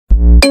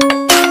Hello,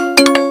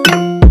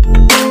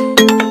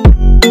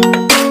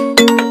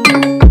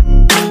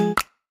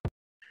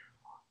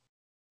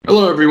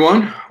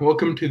 everyone.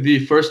 Welcome to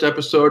the first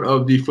episode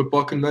of the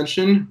Football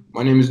Convention.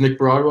 My name is Nick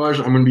Bharadwaj.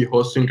 I'm going to be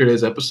hosting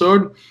today's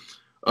episode.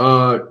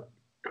 Along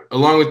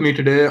with me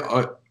today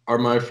are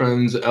my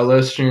friends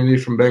LS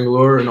Srinidhi from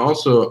Bangalore and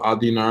also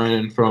Adi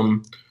Narayanan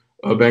from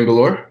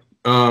Bangalore.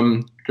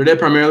 Today,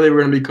 primarily,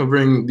 we're going to be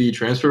covering the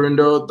transfer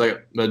window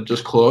that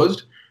just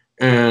closed,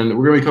 and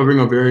we're going to be covering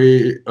a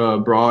very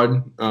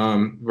broad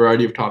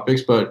variety of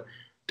topics. But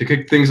to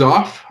kick things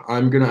off,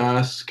 I'm going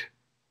to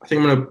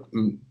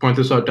point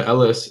this out to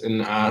Ellis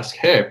and ask,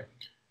 hey,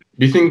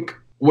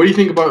 what do you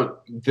think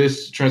about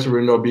this transfer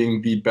window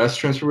being the best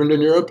transfer window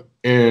in Europe?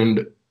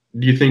 And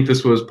do you think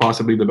this was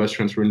possibly the best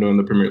transfer window in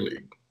the Premier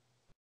League?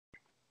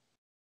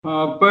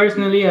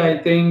 Personally,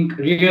 I think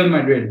Real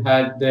Madrid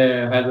had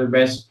the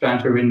best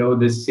transfer window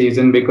this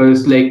season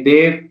because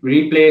they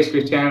replaced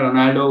Cristiano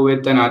Ronaldo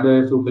with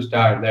another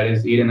superstar, that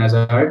is Eden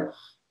Hazard.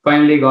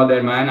 Finally got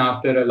their man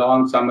after a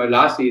long summer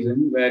last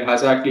season, where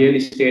Hazard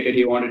clearly stated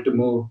he wanted to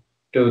move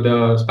to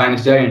the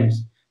Spanish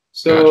Giants.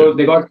 So Gotcha.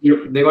 they got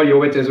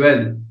Jovic as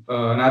well,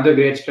 another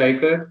great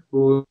striker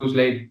who's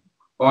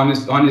on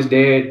his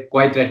day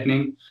quite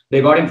threatening. They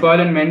got in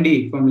Ferland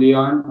Mendy from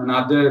Lyon,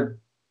 another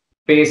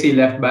pacey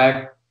left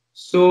back.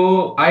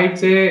 So I'd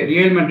say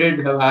Real Madrid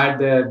have had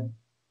the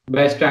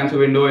best transfer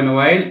window in a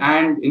while,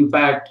 and in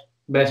fact,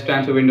 best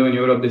transfer window in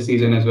Europe this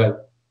season as well.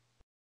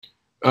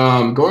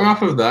 Going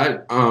off of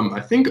that,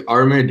 I think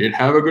Arme did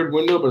have a good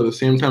window, but at the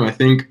same time, I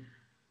think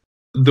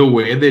the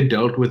way they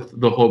dealt with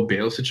the whole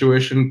Bale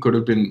situation could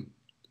have been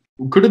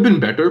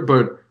better.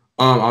 But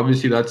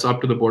obviously, that's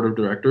up to the board of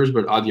directors.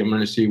 But Adi, I'm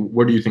going to see,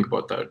 what do you think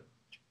about that?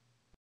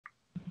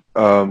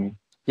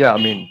 Yeah, I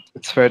mean,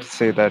 it's fair to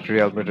say that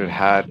Real Madrid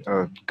had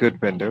a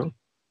good window.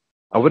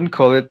 I wouldn't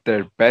call it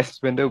their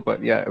best window,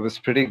 but yeah, it was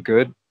pretty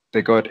good.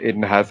 They got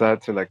Eden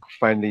Hazard to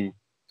finally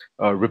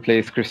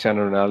replace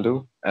Cristiano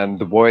Ronaldo, and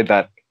the void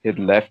that he'd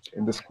left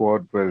in the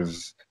squad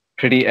was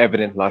pretty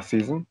evident last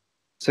season.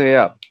 So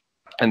yeah,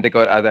 and they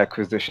got other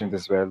acquisitions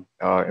as well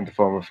in the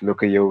form of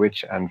Luka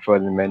Jovic and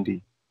Ferland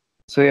Mendy.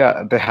 So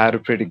yeah, they had a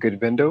pretty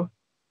good window,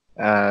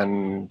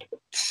 and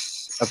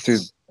it's up to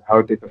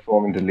how they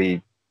perform in the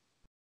league.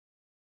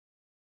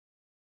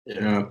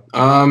 Yeah.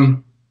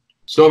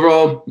 So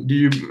overall, do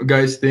you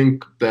guys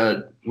think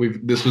that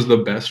this was the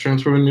best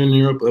transfer window in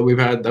Europe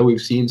that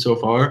we've seen so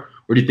far,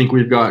 or do you think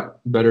we've got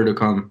better to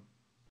come?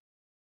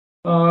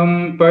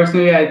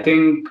 Personally, I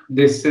think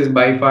this is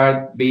by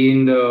far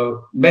being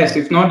the best,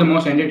 if not the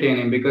most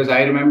entertaining, because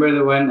I remember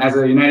the one as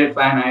a United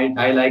fan,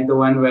 I like the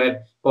one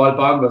where Paul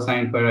Pogba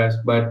signed for us.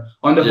 But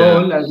on the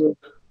whole,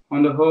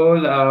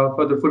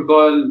 for the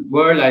football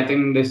world, I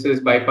think this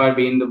is by far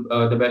being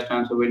the best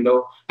transfer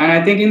window. And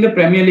I think in the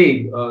Premier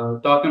League,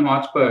 Tottenham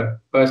Hotspur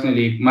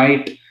personally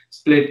might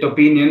split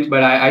opinions,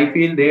 but I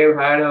feel they've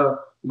had a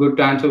good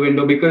transfer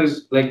window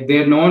because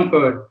they're known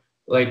for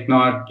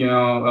not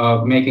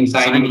making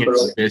signings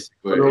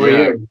for over a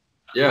year.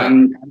 Yeah.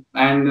 And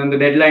on the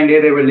deadline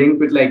day they were linked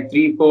with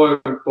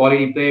 3-4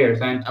 quality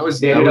players, and that was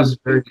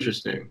very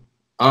interesting.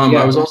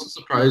 I was also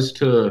surprised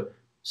to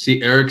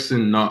see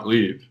Eriksen not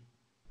leave.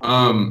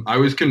 I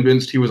was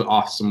convinced he was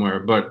off somewhere,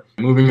 but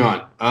moving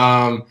on.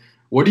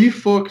 What do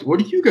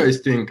you guys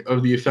think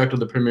of the effect of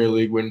the Premier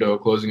League window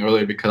closing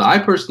early? Because I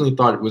personally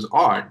thought it was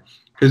odd,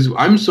 because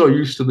I'm so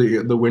used to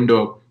the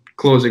window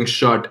closing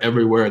shut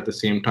everywhere at the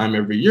same time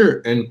every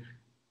year, and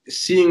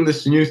seeing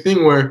this new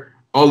thing where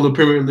all the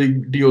Premier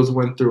League deals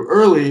went through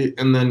early,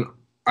 and then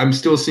I'm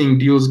still seeing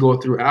deals go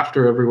through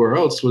after everywhere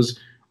else was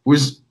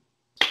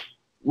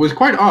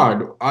quite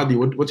odd. Adi,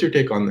 what's your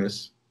take on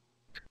this?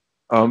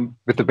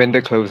 With the window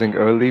closing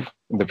early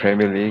in the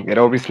Premier League, it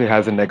obviously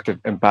has a negative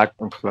impact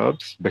on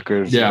clubs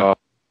because you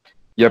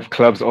have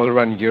clubs all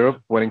around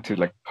Europe wanting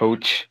to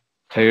poach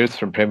players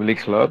from Premier League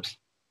clubs.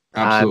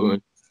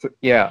 Absolutely.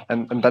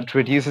 And that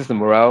reduces the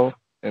morale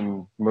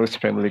in most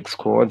Premier League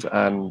squads,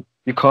 and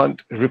you can't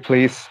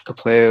replace a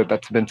player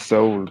that's been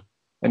sold,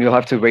 and you'll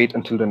have to wait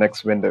until the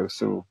next window.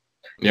 So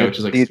which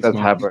is these does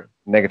have a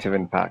negative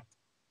impact.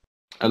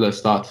 Let's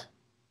start.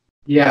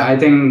 Yeah, I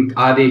think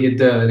Adi hit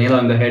the nail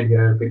on the head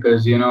here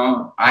because,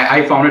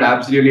 I found it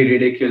absolutely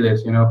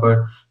ridiculous,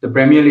 for the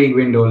Premier League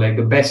window,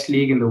 the best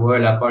league in the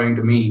world, according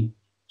to me,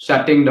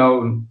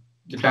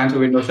 the transfer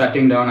window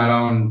shutting down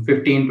around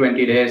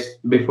 15-20 days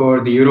before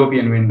the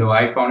European window.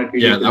 I found it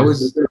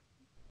ridiculous.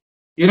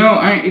 Yeah, that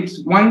was... it's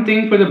one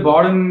thing for the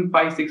bottom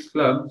 5-6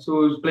 clubs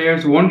whose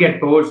players won't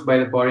get poached by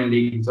the foreign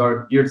leagues,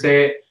 or you'd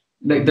say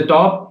the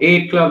top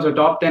 8 clubs or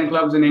top 10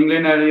 clubs in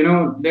England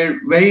are,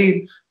 they're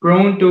very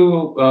prone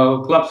to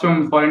clubs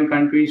from foreign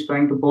countries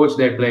trying to poach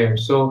their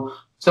players. So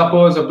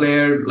suppose a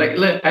player,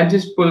 I'll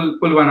just pull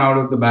one out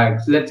of the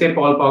bag. So let's say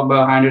Paul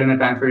Pogba handed in a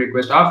transfer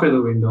request after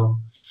the window.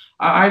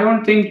 I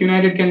don't think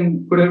United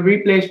could have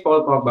replaced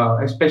Paul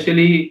Pogba,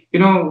 especially,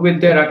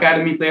 with their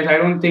academy players. I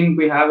don't think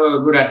we have a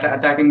good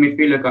attacking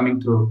midfielder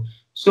coming through.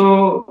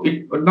 So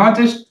not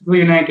just for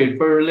United,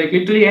 for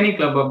literally any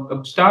club,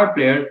 a star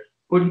player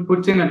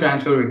puts in a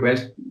transfer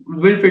request.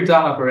 Wilfried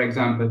Zaha, for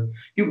example,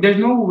 there's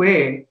no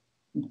way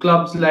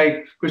clubs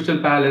like Crystal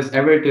Palace,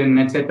 Everton,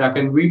 etc.,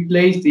 can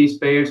replace these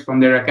players from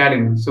their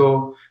academy.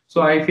 So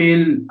I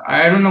feel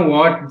I don't know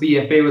what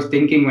the FA was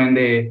thinking when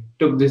they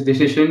took this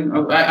decision.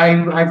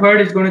 I've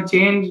heard it's going to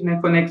change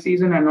for next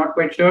season. I'm not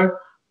quite sure,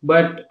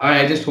 but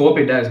I just hope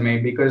it does,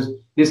 mate, because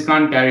this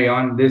can't carry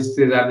on. This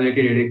is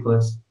absolutely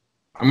ridiculous.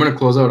 I'm going to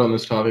close out on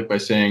this topic by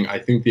saying I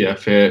think the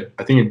FA,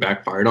 I think it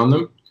backfired on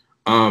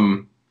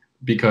them,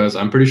 because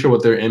I'm pretty sure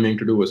what they're aiming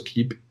to do was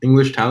keep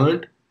English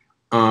talent,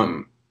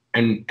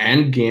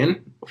 and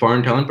gain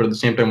foreign talent. But at the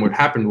same time, what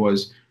happened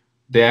was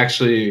they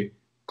actually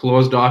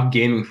closed off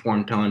gaining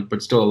foreign talent,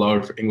 but still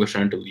allowed for English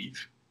talent to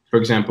leave. For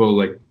example,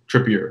 like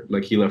Trippier,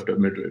 like he left at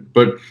Madrid.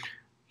 But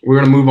we're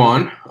going to move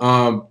on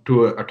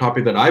to a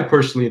topic that I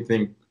personally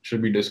think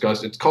should be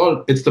discussed. It's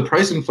the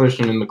price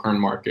inflation in the current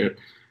market.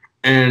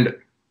 And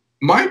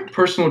my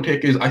personal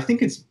take is I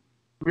think it's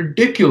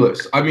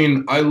ridiculous. I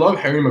mean, I love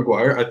Harry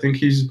Maguire. I think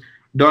he's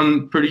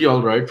done pretty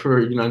all right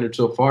for United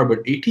so far, but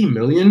 80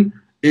 million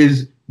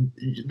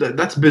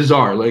that's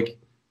bizarre. Like,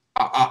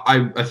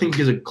 I think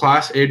he's a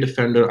Class A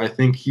defender. I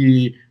think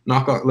he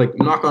knock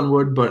on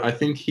wood, but I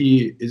think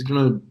he is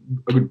gonna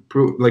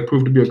prove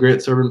to be a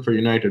great servant for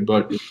United.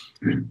 But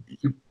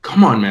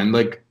come on, man!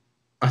 Like,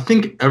 I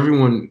think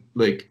everyone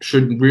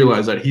should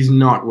realize that he's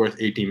not worth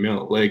 80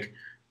 mil. Like,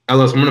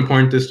 Ellis, I'm gonna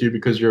point this to you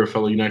because you're a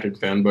fellow United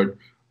fan. But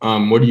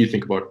what do you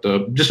think about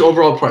the just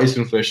overall price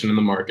inflation in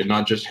the market,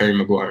 not just Harry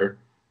Maguire?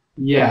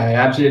 Yeah, I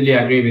absolutely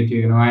agree with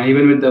you. And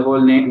even with the whole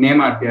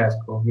Neymar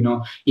fiasco,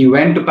 he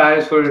went to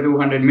Paris for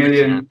 200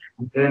 million.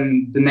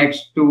 Then the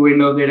next 2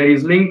 windows later,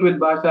 he's linked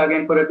with Barca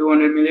again for a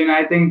 200 million.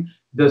 I think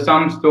the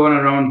sums thrown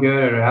around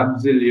here are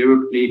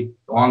absolutely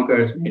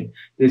bonkers.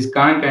 This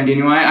can't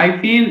continue. I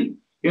feel,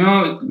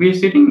 we're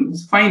sitting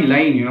this fine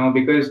line,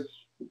 because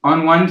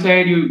on one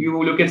side,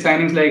 you look at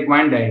signings like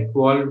Van Dijk,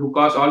 who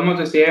cost almost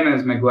the same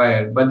as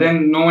Maguire, but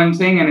then no one's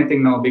saying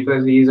anything now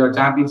because he's a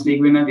Champions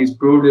League winner. He's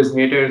proved his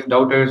haters,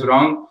 doubters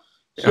wrong.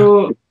 Yeah.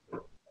 So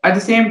at the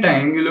same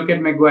time, you look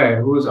at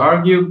Maguire, who's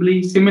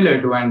arguably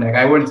similar to Van Dijk.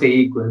 I wouldn't say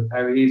equal.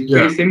 He's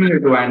pretty similar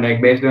to Van Dijk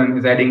based on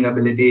his heading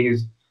ability,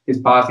 his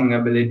passing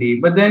ability.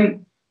 But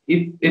then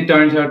if it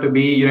turns out to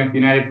be, if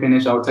United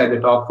finish outside the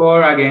top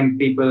 4, again,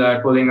 people are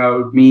pulling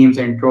out memes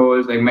and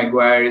trolls like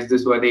Maguire, is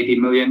this worth 80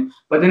 million?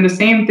 But then the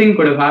same thing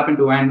could have happened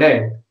to Van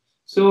Dijk.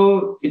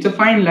 So it's a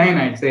fine line,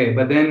 I'd say.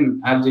 But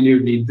then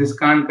absolutely, this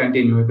can't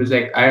continue. Because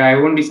I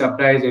wouldn't be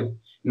surprised if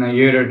in a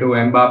year or two,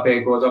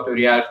 Mbappe goes off to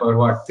Real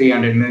for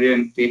 300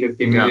 million,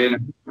 350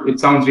 million. Yeah. It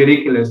sounds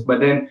ridiculous. But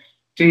then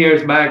 3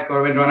 years back,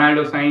 or when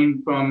Ronaldo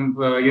signed from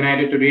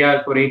United to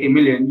Real for 80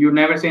 million, you'd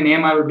never say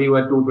Neymar would be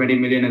worth 220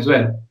 million as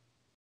well.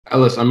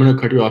 Ellis, I'm going to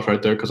cut you off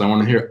right there because I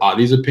want to hear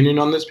Adi's opinion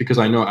on this, because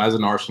I know as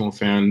an Arsenal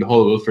fan, the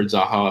whole Wilfried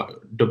Zaha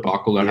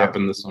debacle that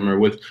happened this summer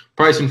with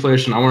price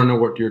inflation, I want to know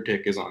what your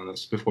take is on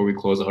this before we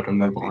close out and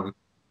move on.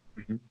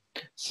 Mm-hmm.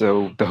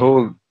 So the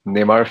whole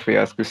Neymar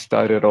fiasco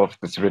started off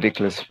this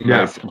ridiculous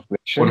price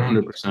inflation.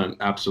 100%,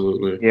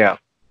 absolutely. Yeah,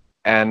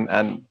 and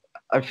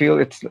I feel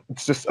it's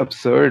just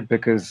absurd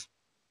because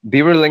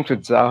they were linked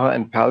with Zaha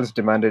and Palace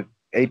demanded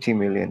 80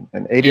 million,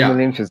 and 80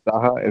 million for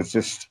Zaha is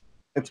just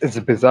it's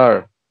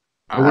bizarre.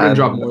 I wouldn't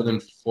drop more than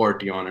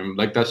 40 on him.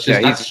 That's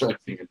stretching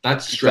it.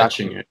 That's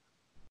stretching it.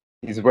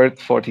 He's worth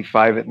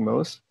 45 at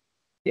most.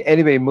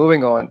 Anyway,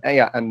 moving on.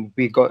 And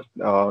we got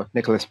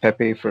Nicolas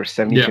Pepe for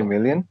 72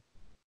 million.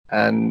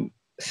 And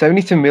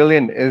 72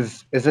 million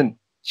isn't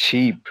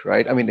cheap,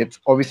 right? I mean, it's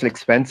obviously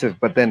expensive,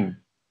 but then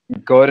you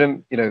got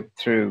him,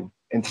 through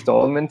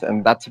installment,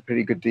 and that's a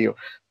pretty good deal.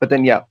 But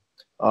then,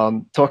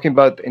 talking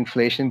about the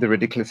inflation, the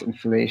ridiculous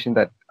inflation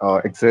that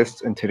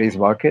exists in today's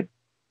market.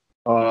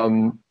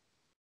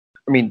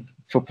 I mean,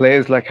 for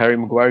players like Harry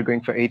Maguire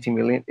going for 80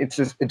 million, it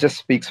just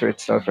speaks for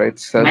itself, right?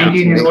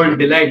 19-year-old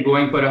Delight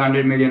going for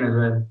 100 million as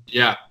well.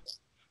 Yeah.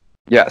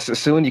 Yeah, so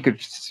soon you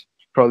could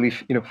probably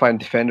find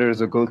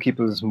defenders or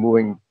goalkeepers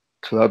moving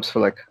clubs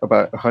for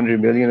about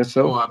 100 million or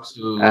so. Oh,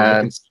 absolutely.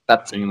 And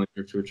that's in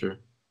your future.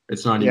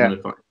 It's not even a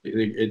fun.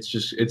 It's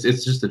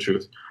just the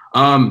truth.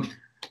 All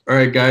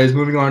right, guys,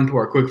 moving on to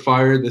our quick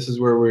fire. This is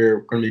where we're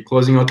going to be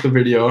closing out the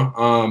video.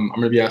 I'm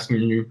going to be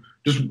asking you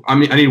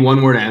I need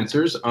one word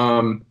answers.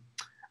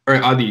 All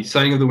right, Adi,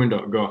 signing of the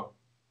window, go.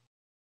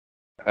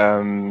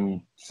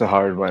 It's a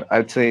hard one.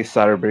 I'd say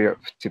Sarabia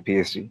to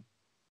PSG.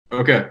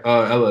 Okay,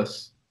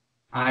 Ellis.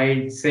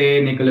 I'd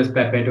say Nicolas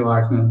Pepe to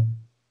Arsenal.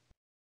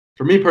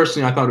 For me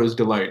personally, I thought it was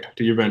Delight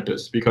to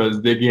Juventus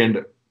because they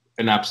gained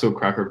an absolute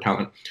cracker of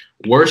talent.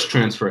 Worst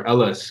transfer,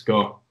 Ellis,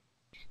 go.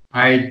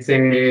 I'd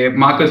say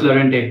Marcus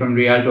Llorente from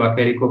Real to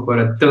Atletico for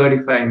a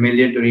 35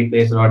 million to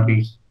replace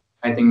Rodri.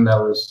 I think that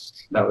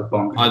was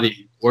bonkers.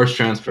 Adi, worst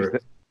transfer.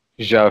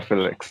 João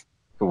Felix.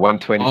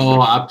 120.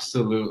 Oh,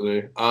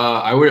 absolutely.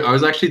 I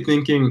was actually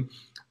thinking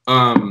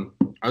João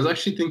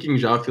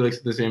Felix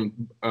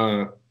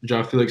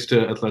João Felix to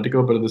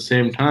Atletico, but at the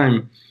same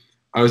time,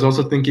 I was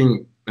also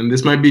thinking, and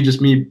this might be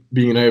just me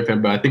being an United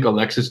fan, but I think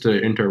Alexis to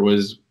Inter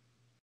was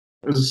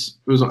It was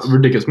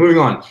ridiculous. Moving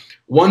on.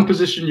 One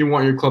position you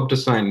want your club to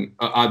sign,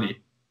 Adi.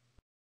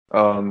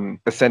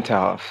 A centre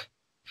half.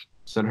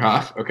 Center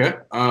half. Okay.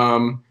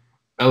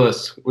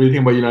 Ellis, what do you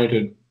think about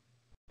United?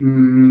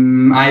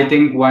 I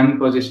think one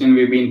position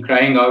we've been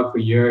crying out for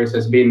years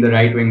has been the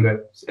right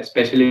winger,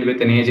 especially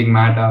with an aging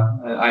Mata.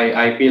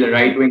 I feel a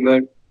right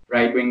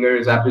winger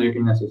is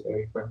absolutely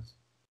necessary for us.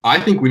 I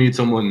think we need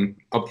someone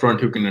up front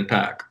who can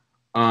attack.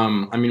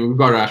 I mean, we've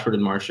got Rashford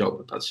and Martial,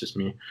 but that's just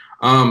me.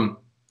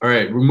 All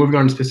right, we're moving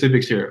on to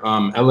specifics here.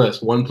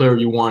 Ellis, one player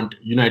you want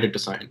United to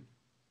sign.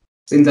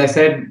 Since I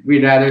said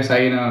we'd rather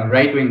sign a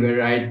right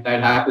winger, I'd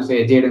have to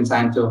say Jadon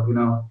Sancho.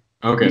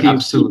 Okay,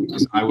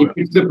 absolutely. I would.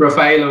 It's the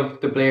profile of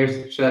the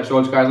players that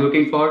Solskjaer is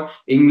looking for.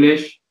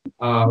 English,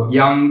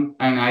 young,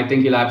 and I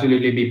think he'll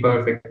absolutely be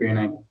perfect for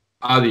United.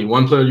 Adi,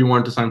 one player you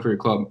want to sign for your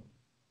club.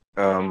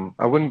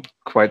 I wouldn't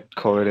quite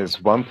call it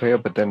as one player,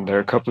 but then there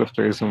are a couple of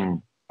players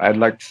whom I'd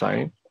like to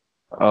sign.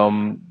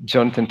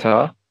 Jonathan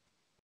Tah.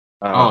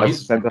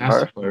 He's a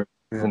fantastic player.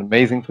 He's an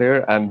amazing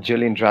player, and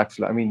Julian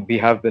Draxler. I mean, we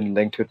have been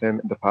linked with him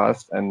in the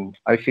past, and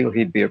I feel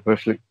he'd be a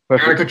perfect. I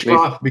gotta cut you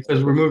off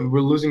because we're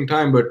losing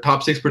time. But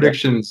top 6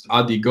 predictions,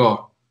 Adi,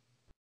 go.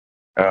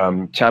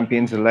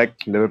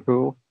 Champions-elect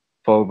Liverpool,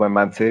 followed by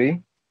Man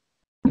City.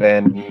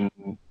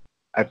 Then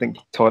I think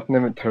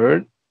Tottenham in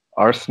third,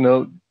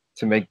 Arsenal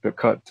to make the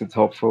cut to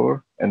top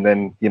 4, and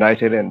then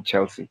United and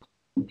Chelsea.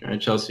 Okay,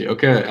 Chelsea.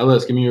 Okay,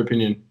 Ellis, give me your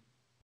opinion.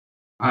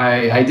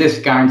 I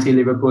just can't see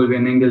Liverpool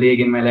winning the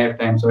league in my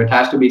lifetime. So it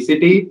has to be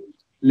City,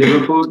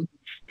 Liverpool,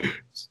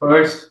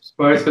 Spurs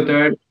for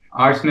third,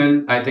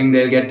 Arsenal. I think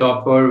they'll get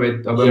top 4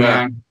 with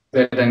Aubameyang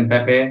and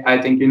Pepe. I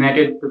think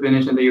United to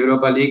finish in the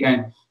Europa League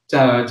and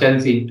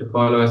Chelsea to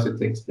follow us at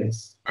 6th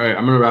place. All right,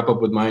 I'm gonna wrap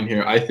up with mine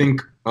here. I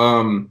think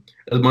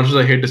as much as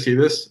I hate to see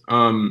this,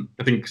 I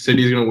think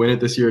City is gonna win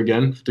it this year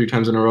again, 3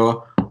 times in a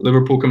row.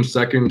 Liverpool comes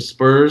second.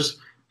 Spurs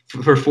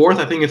for 4th.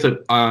 I think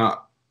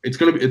it's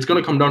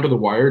gonna come down to the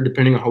wire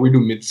depending on how we do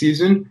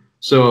mid-season.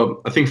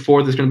 So I think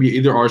 4th is gonna be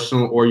either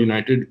Arsenal or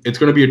United. It's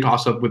gonna be a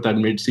toss-up with that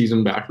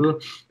mid-season battle,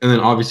 and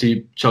then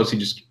obviously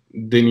Chelsea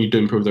they need to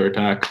improve their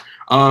attack.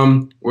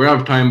 We're out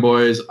of time,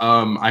 boys.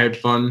 I had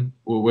fun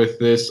with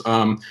this.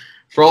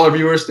 For all our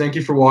viewers, thank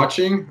you for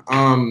watching.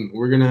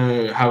 We're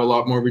gonna have a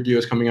lot more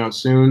videos coming out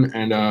soon,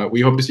 and we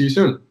hope to see you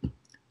soon.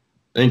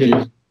 Thank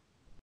you.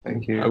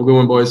 Thank you. Have a good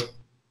one, boys.